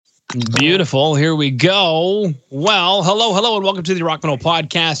Beautiful. Here we go. Well, hello, and welcome to the Rock and Roll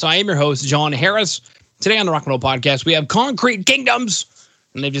Podcast. I am your host, John Harris. Today on the Rock and Roll Podcast, we have Concrete Kingdoms,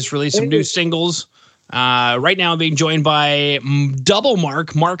 and they've just released some new singles. Right now, I'm being joined by double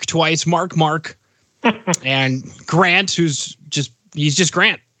Mark twice, Mark, and Grant, he's just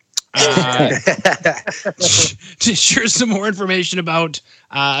Grant. To share some more information about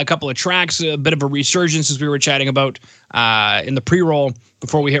a couple of tracks, a bit of a resurgence as we were chatting about in the pre-roll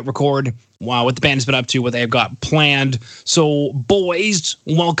before we hit record. Wow, what the band has been up to, what they've got planned. So, boys,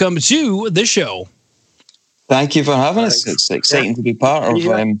 welcome to the show. Thank you for having us. It's exciting to be part of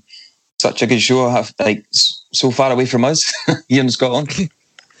such a good show. So far away from us here in Scotland.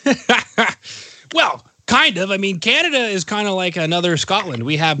 Well, kind of. I mean, Canada is kind of like another Scotland.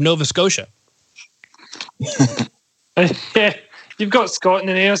 We have Nova Scotia. Yeah, you've got Scotland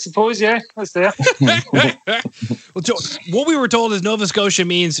in here, I suppose. Yeah, that's there. Well, so what we were told is Nova Scotia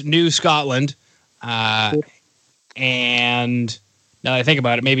means New Scotland. And now that I think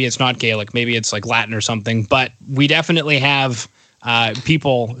about it, maybe it's not Gaelic. Maybe it's like Latin or something. But we definitely have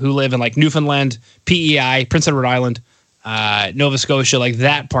people who live in like Newfoundland, PEI, Prince Edward Island, Nova Scotia, like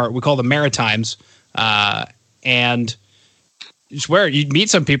that part. We call them Maritimes. And I swear you meet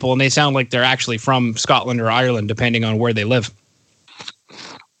some people and they sound like they're actually from Scotland or Ireland, depending on where they live.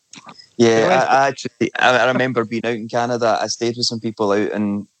 Yeah, I remember being out in Canada. I stayed with some people out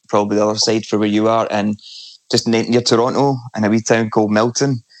in probably the other side for where you are, and just near Toronto in a wee town called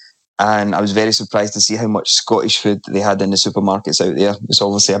Milton. And I was very surprised to see how much Scottish food they had in the supermarkets out there. There's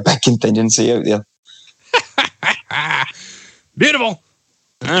obviously a big contingency out there. Beautiful.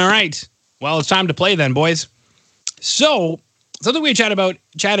 All right. Well, it's time to play then, boys. So, something we chatted about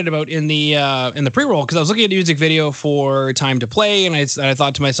in the pre-roll, because I was looking at the music video for Time to Play, and I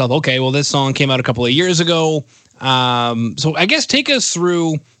thought to myself, okay, well, this song came out a couple of years ago. So I guess take us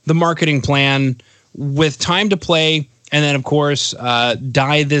through the marketing plan with Time to Play, and then, of course,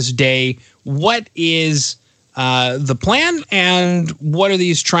 Die This Day. What is the plan, and what are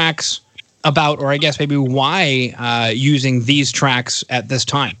these tracks about, or I guess maybe why using these tracks at this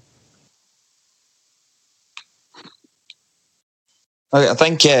time? I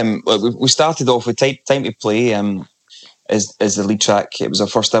think we started off with Time to Play as the lead track. It was our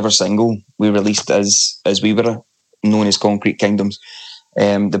first ever single we released as we were known as Concrete Kingdoms.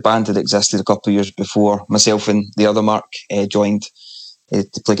 The band had existed a couple of years before. Myself and the other Mark joined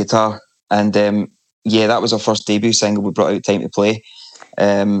to play guitar. And that was our first debut single. We brought out Time to Play,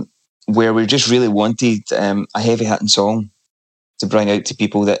 where we just really wanted a heavy-hitting song to bring out to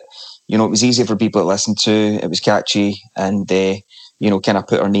people that, it was easy for people to listen to. It was catchy, and kind of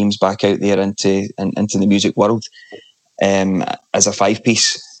put our names back out there into the music world as a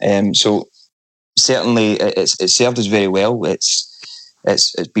five-piece. So certainly it served us very well. It's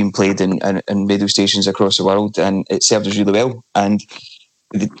been played in radio stations across the world, and it served us really well. And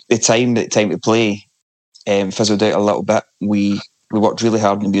the Time to Play fizzled out a little bit. We worked really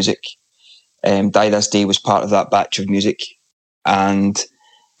hard on the music. Die This Day was part of that batch of music, and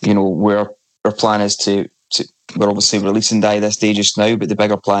our plan is to we're obviously releasing Die This Day just now, but the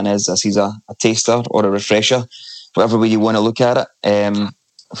bigger plan is this is a taster or a refresher, whatever way you want to look at it,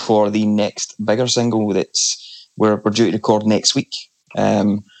 for the next bigger single we're due to record next week,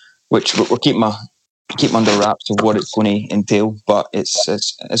 which we're keeping under wraps of what it's going to entail, but it's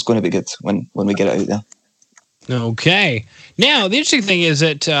going to be good when we get it out there. Okay. Now, the interesting thing is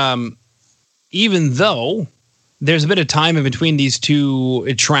that even though there's a bit of time in between these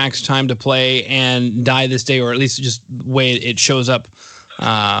two tracks, Time to Play and Die This Day, or at least just the way it shows up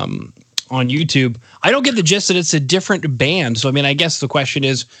on YouTube, I don't get the gist that it's a different band. So, I mean, I guess the question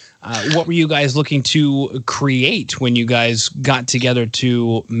is, what were you guys looking to create when you guys got together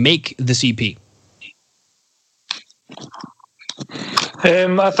to make this EP?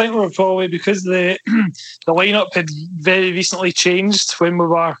 I think we're probably, because the lineup had very recently changed when we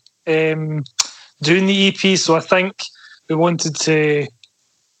were doing the EP, so I think we wanted to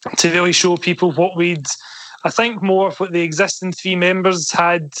really show people what more of what the existing three members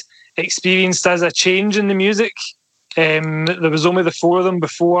had experienced as a change in the music. There was only the four of them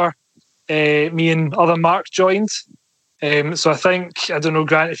before me and other Mark joined. So I think, I don't know,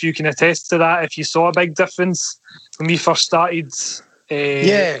 Grant, if you can attest to that, if you saw a big difference when we first started.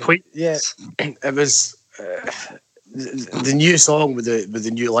 It was the new song with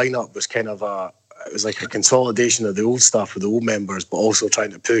the new lineup was kind of it was like a consolidation of the old stuff with the old members, but also trying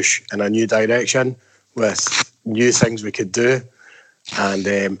to push in a new direction with new things we could do. And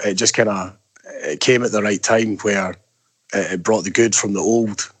it just it came at the right time where it brought the good from the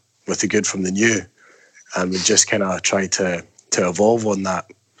old with the good from the new. And we just kind of tried to evolve on that.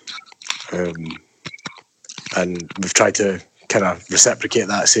 and we've tried to kind of reciprocate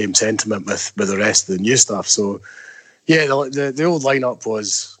that same sentiment with the rest of the new stuff. So yeah, the old lineup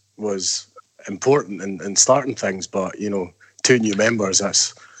was important in starting things, but 2 new members,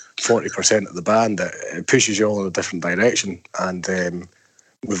 that's 40% of the band. It pushes you all in a different direction, and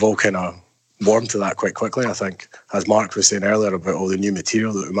we've all kind of warmed to that quite quickly, I think, as Mark was saying earlier about all the new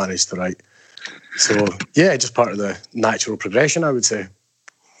material that we managed to write. So yeah, just part of the natural progression, I would say.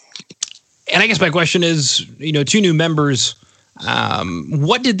 And I guess my question is, 2 new members,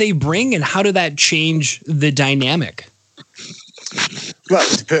 what did they bring and how did that change the dynamic? Well,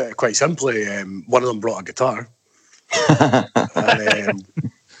 to put it quite simply, one of them brought a guitar. And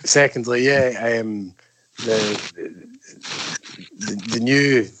secondly, the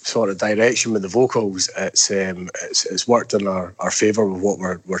new sort of direction with the vocals, it's worked in our favour with what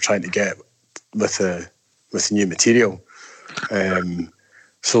we're trying to get with the new material.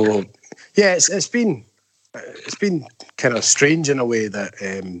 So yeah, it's been kind of strange in a way that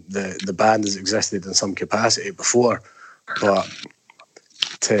the band has existed in some capacity before, but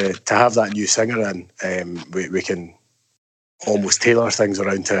to have that new singer in, we can almost tailor things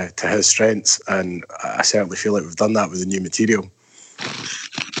around to his strengths, and I certainly feel like we've done that with the new material.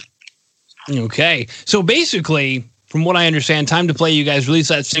 Okay, so basically, from what I understand, Time to Play, you guys release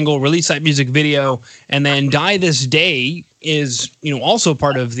that single, release that music video, and then Die This Day is also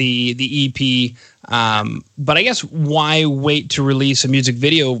part of the EP. But I guess why wait to release a music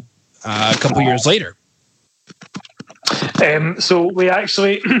video a couple years later? So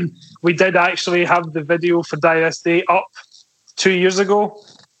we did actually have the video for Die This Day up 2 years ago,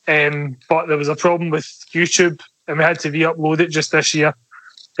 but there was a problem with YouTube and we had to re-upload it just this year.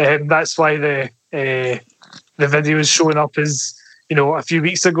 That's why the video is showing up as a few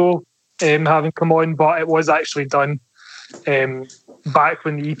weeks ago, having come on, but it was actually done back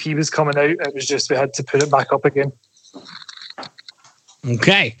when the EP was coming out. It was just we had to put it back up again.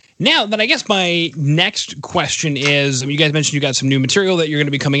 Okay. Now, then I guess my next question is, you guys mentioned you got some new material that you're going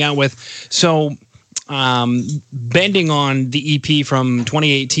to be coming out with. So, bending on the EP from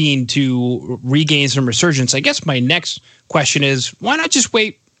 2018 to regain some resurgence, I guess my next question is, why not just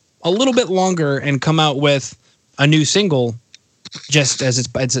wait a little bit longer and come out with a new single just as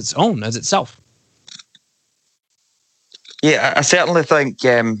itself? Yeah, I certainly think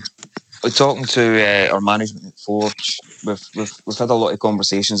talking to our management at Forge, we've had a lot of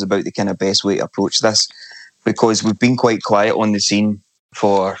conversations about the kind of best way to approach this, because we've been quite quiet on the scene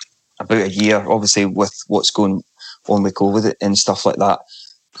for about a year, obviously with what's going on with COVID and stuff like that.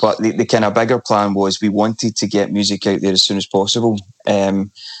 But the kind of bigger plan was we wanted to get music out there as soon as possible.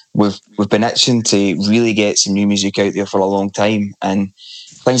 We've been itching to really get some new music out there for a long time, and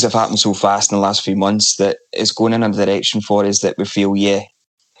things have happened so fast in the last few months that it's going in a direction for us that we feel,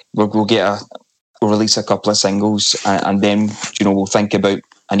 we'll release a couple of singles, and then we'll think about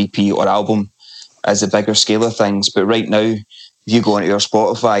an EP or album as a bigger scale of things. But right now, if you go onto your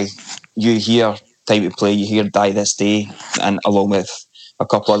Spotify, you hear Time to Play, you hear Die This Day, and along with a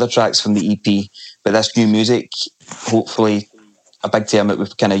couple other tracks from the EP. But this new music, hopefully, a big term that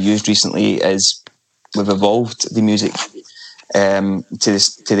we've kind of used recently is we've evolved the music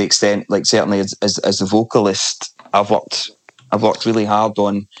to the extent, like certainly as the vocalist, I've worked really hard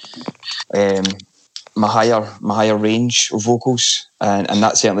on my higher range of vocals, and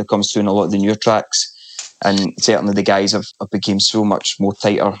that certainly comes through in a lot of the newer tracks. And certainly the guys have become so much more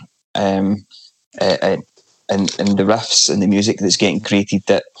tighter in the riffs and the music that's getting created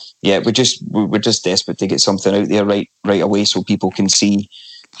that we're just desperate to get something out there right away so people can see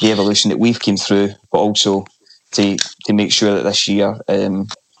the evolution that we've came through, but also to make sure that this year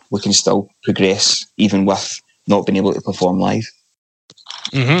we can still progress even with not being able to perform live.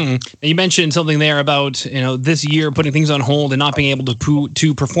 Mm-hmm. You mentioned something there about this year putting things on hold and not being able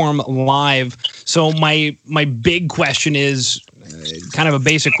to perform live. So my big question is kind of a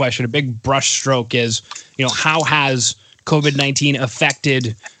basic question, a big brush stroke is, how has COVID-19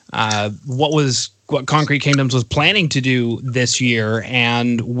 affected what Concrete Kingdoms was planning to do this year?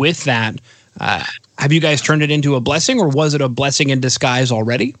 And with that, have you guys turned it into a blessing, or was it a blessing in disguise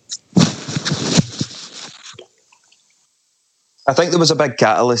already? I think there was a big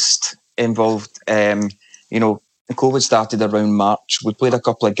catalyst involved. COVID started around March. We played a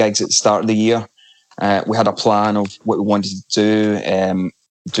couple of gigs at the start of the year. We had a plan of what we wanted to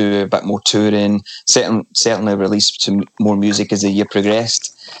do a bit more touring, certainly release some more music as the year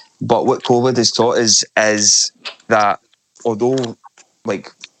progressed. But what COVID has taught us is that although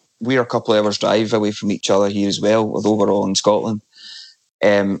we're a couple of hours drive away from each other here as well, although we're all in Scotland,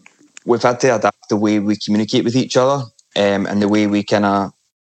 we've had to adapt the way we communicate with each other. And the way we kind of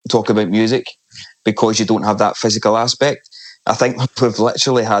talk about music because you don't have that physical aspect. I think we've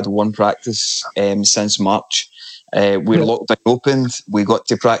literally had one practice since March. We're lockdown opened, we got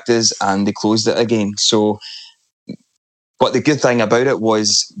to practice and they closed it again. So, but the good thing about it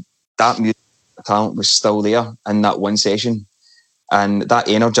was that music talent was still there in that one session. And that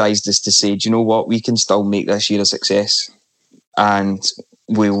energised us to say, do you know what, we can still make this year a success. And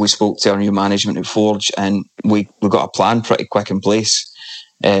we spoke to our new management at Forge and we got a plan pretty quick in place,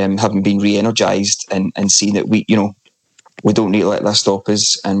 having been re-energised and seeing that we don't need to let this stop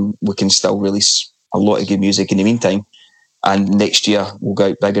us and we can still release a lot of good music in the meantime. And next year we'll go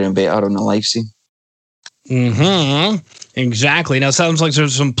out bigger and better on the live scene. Mm-hmm. Exactly. Now, it sounds like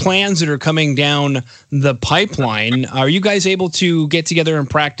there's some plans that are coming down the pipeline. Are you guys able to get together and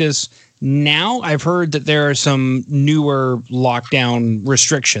practice now? I've heard that there are some newer lockdown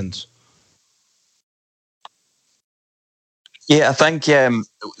restrictions. Yeah, I think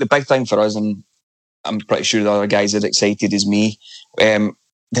the big thing for us, and I'm pretty sure the other guys are excited as me, the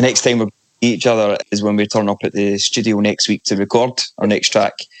next time we see each other is when we turn up at the studio next week to record our next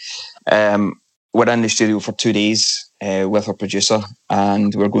track. We're in the studio for 2 days with our producer,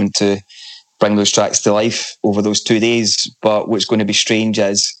 and we're going to bring those tracks to life over those 2 days. But what's going to be strange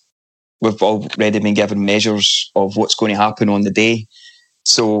is we've already been given measures of what's going to happen on the day.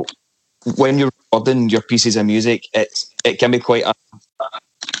 So when you're recording your pieces of music, it can be quite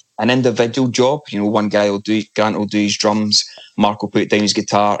an individual job. One guy Grant will do his drums, Mark will put down his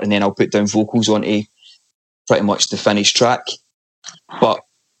guitar, and then I'll put down vocals onto pretty much the finished track. But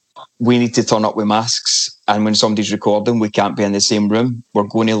we need to turn up with masks, and when somebody's recording, we can't be in the same room. We're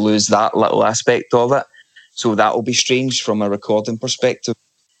going to lose that little aspect of it. So that will be strange from a recording perspective.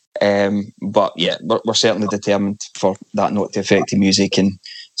 But yeah, we're certainly determined for that not to affect the music and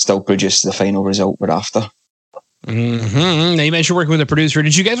still produce the final result we're after. Mm-hmm. Now, you mentioned working with a producer.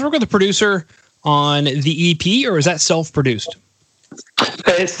 Did you guys work with a producer on the EP, or is that self-produced?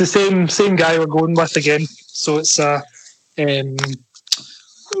 It's the same guy we're going with again. So it's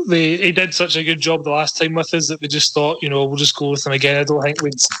he did such a good job the last time with us that we just thought, we'll just go with him again. I don't think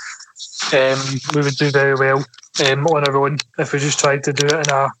we would do very well on our own if we just tried to do it in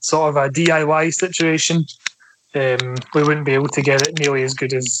a sort of a DIY situation. We wouldn't be able to get it nearly as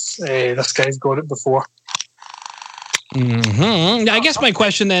good as this guy's got it before. Mm-hmm. I guess my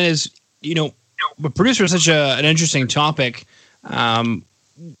question then is, a producer is such an interesting topic.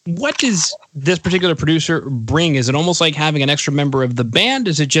 What does this particular producer bring? Is it almost like having an extra member of the band?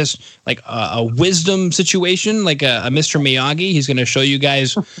 Is it just like a wisdom situation, like a Mr. Miyagi? He's going to show you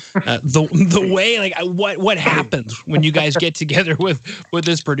guys the way. Like what happens when you guys get together with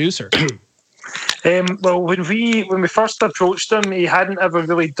this producer? Well, when we first approached him, he hadn't ever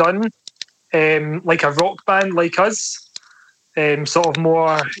really done like a rock band like us, sort of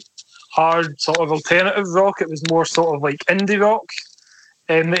more hard, sort of alternative rock. It was more sort of like indie rock.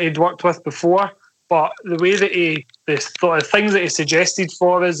 That he'd worked with before, but the way that the things that he suggested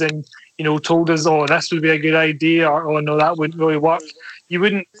for us and told us, oh, this would be a good idea, or oh no, that wouldn't really work, you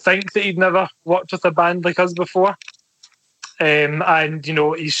wouldn't think that he'd never worked with a band like us before. And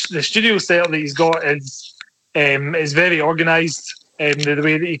the studio setup that he's got is very organised, the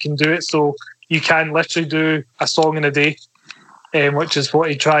way that he can do it. So you can literally do a song in a day, which is what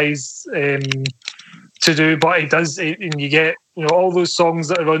he tries to do. But he does, and you get all those songs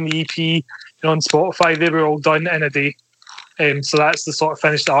that are on the EP on Spotify, they were all done in a day. So that's the sort of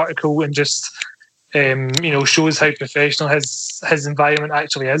finished article, and just shows how professional his environment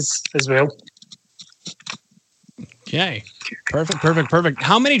actually is as well. Okay, perfect.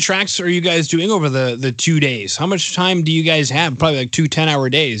 How many tracks are you guys doing over the 2 days? How much time do you guys have? Probably like 2 10-hour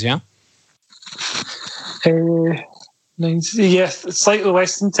days, yeah? Yes, slightly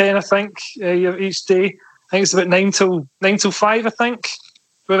less than 10, I think, each day. I think it's about 9 till 5, I think,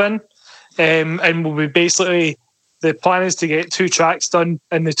 we're in. And we'll be basically, the plan is to get 2 tracks done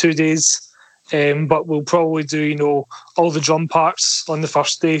in the 2 days. But we'll probably do, all the drum parts on the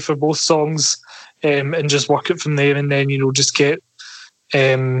first day for both songs, and just work it from there. And then, just get,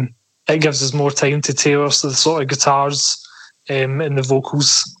 it gives us more time to tailor the sort of guitars and the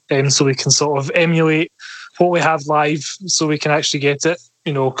vocals, so we can sort of emulate what we have live, so we can actually get it,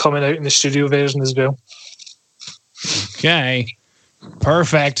 coming out in the studio version as well. Okay,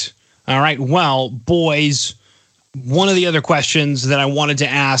 perfect. All right. Well, boys, one of the other questions that I wanted to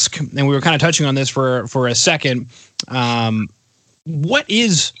ask, and we were kind of touching on this for a second, what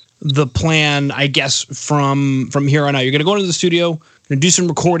is the plan, I guess, from here on out? You're going to go into the studio, going to do some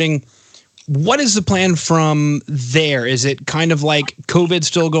recording. what is the plan from there? Is it kind of like COVID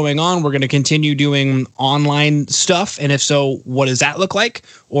still going on? We're going to continue doing online stuff, and if so, what does that look like?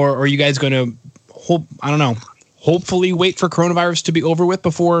 Or are you guys going to hopefully wait for coronavirus to be over with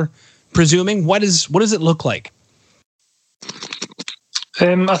before presuming? What does it look like?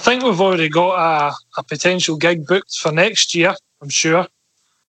 I think we've already got a potential gig booked for next year, I'm sure.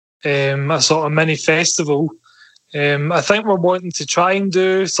 A sort of mini festival. I think we're wanting to try and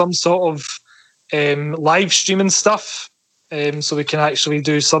do some sort of live streaming stuff, so we can actually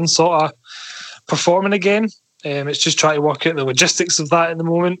do some sort of performing again. It's just trying to work out the logistics of that at the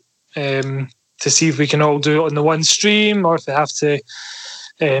moment, to see if we can all do it on the one stream or if they have to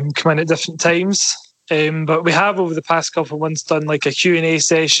come in at different times. But we have over the past couple of months done like a Q&A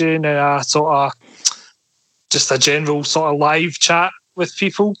session and a sort of just a general sort of live chat with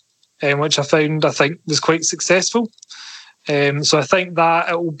people, which I think was quite successful. So I think that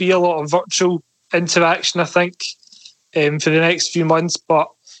it will be a lot of virtual interaction, I think, for the next few months. But,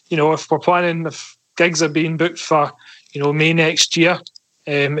 if gigs are being booked for, May next year,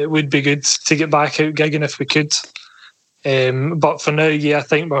 it would be good to get back out gigging if we could. But for now, I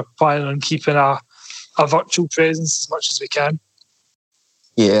think we're planning on keeping a virtual presence as much as we can.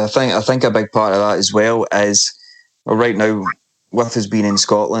 Yeah, I think a big part of that as well is, right now, with us being in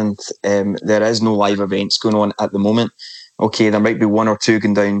Scotland, there is no live events going on at the moment. Okay, there might be one or two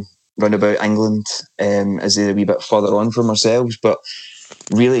going down round about England, as they're a wee bit further on from ourselves, but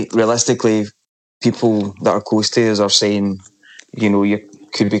really, realistically, people that are close to us are saying, you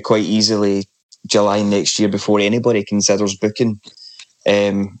could be quite easily July next year before anybody considers booking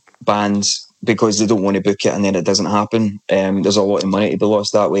bands, because they don't want to book it and then it doesn't happen. There's a lot of money to be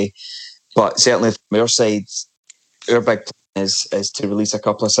lost that way. But certainly from our side, our big plan is to release a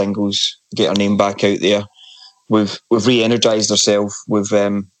couple of singles, get our name back out there. We've re-energized ourselves. We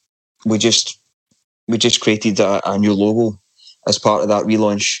just created a new logo as part of that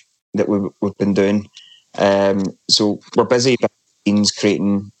relaunch that we've been doing. So we're busy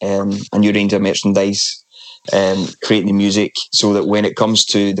creating a new range of merchandise, creating the music, so that when it comes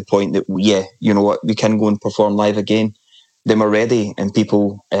to the point that we can go and perform live again, then we're ready and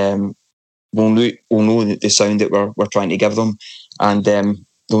people will know the sound that we're trying to give them, and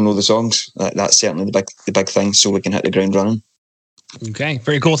they'll know the songs. That's certainly the big thing, so we can hit the ground running. Okay,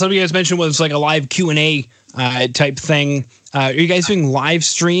 very cool. Something you guys mentioned was like a live Q&A type thing. Are you guys doing live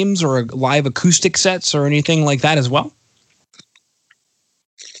streams or live acoustic sets or anything like that as well?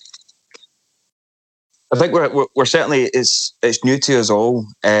 I think we're certainly, it's new to us all.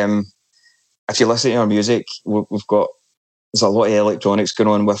 If you listen to our music, there's a lot of electronics going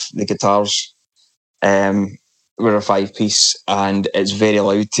on with the guitars. We're a 5-piece, and it's very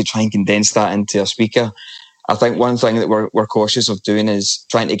loud to try and condense that into a speaker. I think one thing that we're cautious of doing is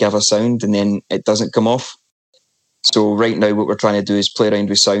trying to give a sound and then it doesn't come off. So right now what we're trying to do is play around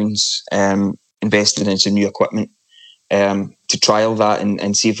with sounds, investing in some new equipment, to trial that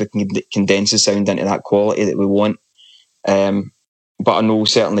and see if we can condense the sound into that quality that we want. But I know,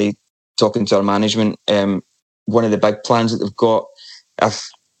 certainly talking to our management, one of the big plans that they've got, if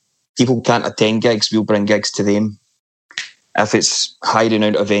people can't attend gigs, we'll bring gigs to them. If it's hiring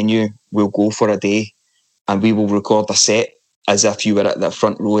out a venue, we'll go for a day and we will record a set as if you were at the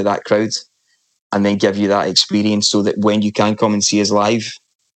front row of that crowd, and then give you that experience so that when you can come and see us live,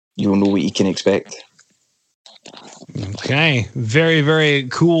 you'll know what you can expect. Okay. Very, very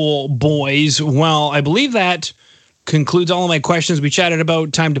cool, boys. Well, I believe that concludes all of my questions. We chatted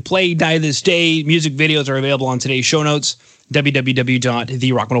about Time to Play, Die This Day. Music videos are available on today's show notes,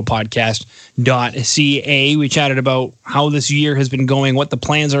 www.therockmetalpodcast.ca. We chatted about how this year has been going, what the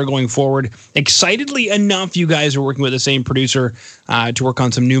plans are going forward. Excitedly enough, you guys are working with the same producer to work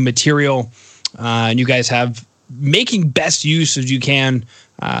on some new material. And you guys have making best use as you can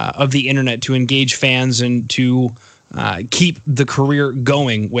of the internet to engage fans and to keep the career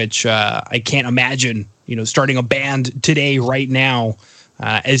going, which I can't imagine, starting a band today, right now,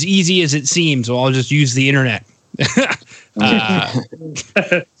 as easy as it seems. So I'll just use the internet.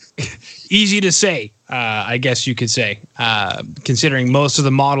 Easy to say, I guess you could say, considering most of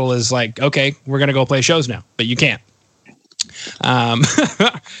the model is like, okay, we're going to go play shows now, but you can't.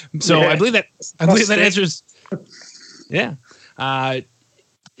 So yeah. I believe that answers. Yeah.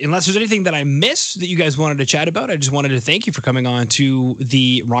 Unless there's anything that I missed that you guys wanted to chat about, I just wanted to thank you for coming on to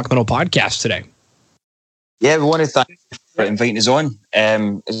the Rock Metal Podcast today. Yeah, we want to thank you for inviting us on.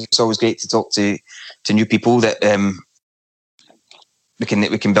 It's always great to talk to new people that we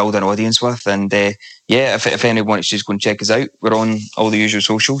can build an audience with. And if anyone wants to just go and check us out, we're on all the usual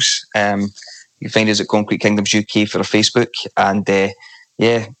socials. You can find us at Concrete Kingdoms UK for our Facebook, and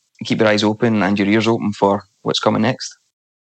keep your eyes open and your ears open for what's coming next.